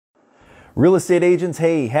Real estate agents,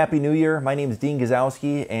 hey, Happy New Year. My name is Dean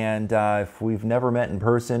Guzowski, and if we've never met in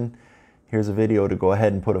person, here's a video to go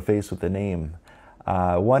ahead and put a face with the name.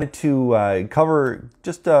 I wanted to cover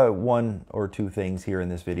just one or two things here in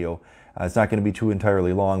this video. It's not going to be too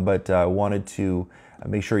entirely long, but I wanted to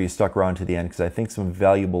make sure you stuck around to the end because I think some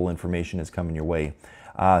valuable information is coming your way.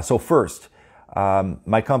 So first,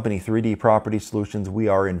 my company, 3D Property Solutions, we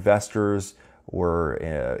are investors,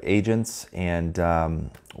 we're agents, and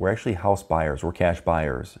we're actually house buyers, we're cash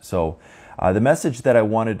buyers. So the message that I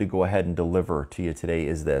wanted to go ahead and deliver to you today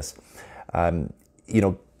is this. Coming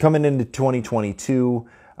into 2022,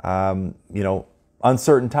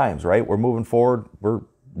 uncertain times, right? We're moving forward, we're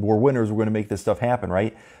winners, we're going to make this stuff happen,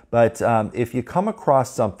 right? But if you come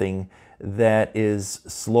across something that is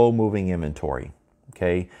slow moving inventory,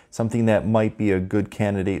 okay, something that might be a good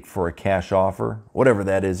candidate for a cash offer, whatever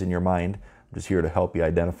that is in your mind, I'm just here to help you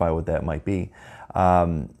identify what that might be.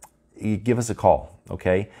 You give us a call,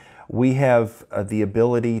 okay? We have the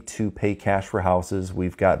ability to pay cash for houses.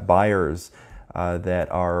 We've got buyers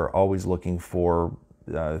that are always looking for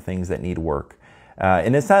things that need work.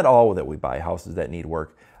 And it's not all that we buy, houses that need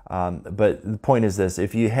work. But the point is this,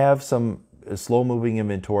 if you have some slow-moving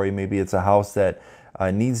inventory, maybe it's a house that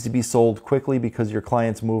needs to be sold quickly because your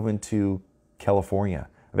client's moving to California.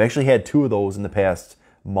 I've actually had two of those in the past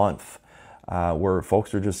month. Where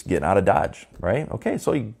folks are just getting out of Dodge, right? Okay,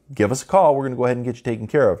 so you give us a call. We're going to go ahead and get you taken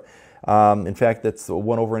care of. In fact, that's the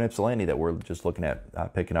one over in Ypsilanti that we're just looking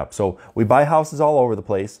at picking up. So we buy houses all over the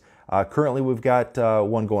place. Currently, we've got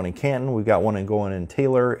one going in Canton. We've got one going in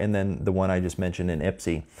Taylor, and then the one I just mentioned in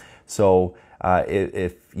Ypsi. So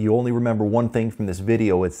if you only remember one thing from this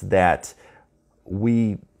video, it's that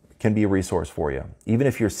we can be a resource for you. Even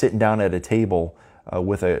if you're sitting down at a table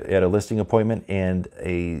at a listing appointment and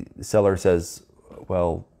a seller says,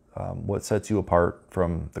 well, what sets you apart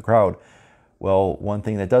from the crowd? Well, one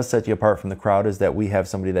thing that does set you apart from the crowd is that we have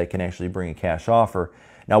somebody that can actually bring a cash offer.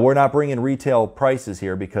 Now, we're not bringing retail prices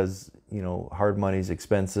here because, hard money is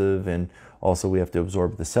expensive, and also we have to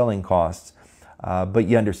absorb the selling costs. But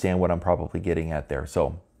you understand what I'm probably getting at there.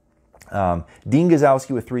 So Dean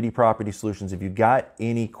Guzowski with 3D Property Solutions. If you've got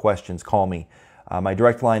any questions, call me. My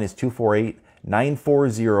direct line is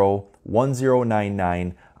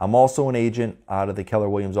 248-940-1099. I'm also an agent out of the Keller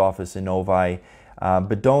Williams office in Novi,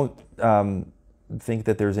 but don't think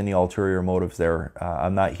that there's any ulterior motives there.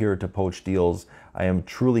 I'm not here to poach deals. I am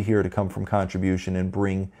truly here to come from contribution and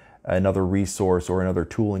bring another resource or another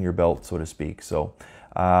tool in your belt, so to speak. So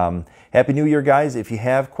Happy New Year, guys. If you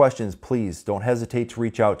have questions, please don't hesitate to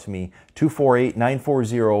reach out to me,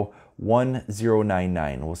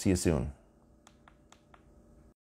 248-940-1099. We'll see you soon.